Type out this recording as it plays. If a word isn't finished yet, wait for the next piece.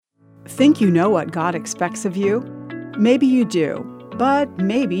Think you know what God expects of you? Maybe you do, but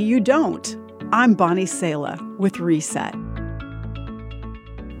maybe you don't. I'm Bonnie Sala with Reset.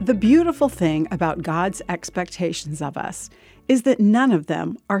 The beautiful thing about God's expectations of us is that none of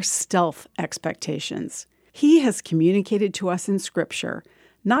them are stealth expectations. He has communicated to us in Scripture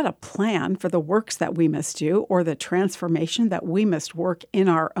not a plan for the works that we must do or the transformation that we must work in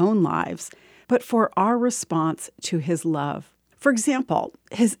our own lives, but for our response to His love. For example,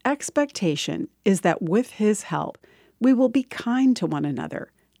 His expectation is that with His help, we will be kind to one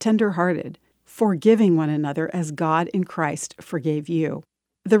another, tender-hearted, forgiving one another as God in Christ forgave you.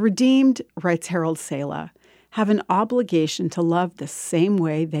 The redeemed, writes Harold Sala, have an obligation to love the same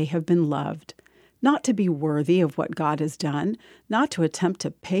way they have been loved, not to be worthy of what God has done, not to attempt to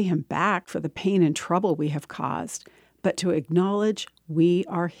pay Him back for the pain and trouble we have caused, but to acknowledge we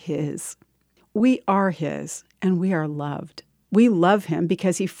are His. We are His, and we are loved. We love Him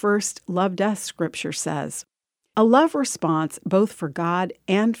because He first loved us, Scripture says. A love response, both for God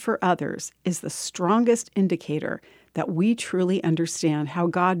and for others, is the strongest indicator that we truly understand how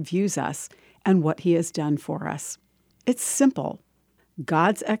God views us and what He has done for us. It's simple.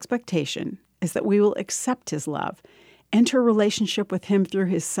 God's expectation is that we will accept His love, enter a relationship with Him through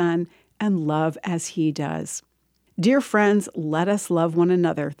His Son, and love as He does. Dear friends, let us love one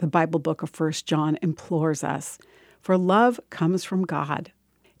another, the Bible book of 1 John implores us. For love comes from God.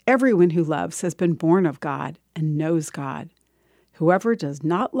 Everyone who loves has been born of God and knows God. Whoever does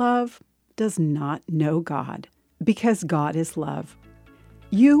not love does not know God, because God is love.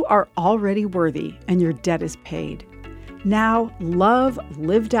 You are already worthy, and your debt is paid. Now, love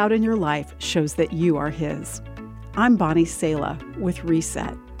lived out in your life shows that you are His. I'm Bonnie Sala with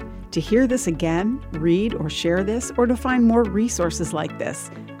Reset. To hear this again, read or share this, or to find more resources like this,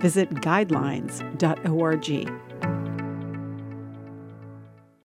 visit guidelines.org.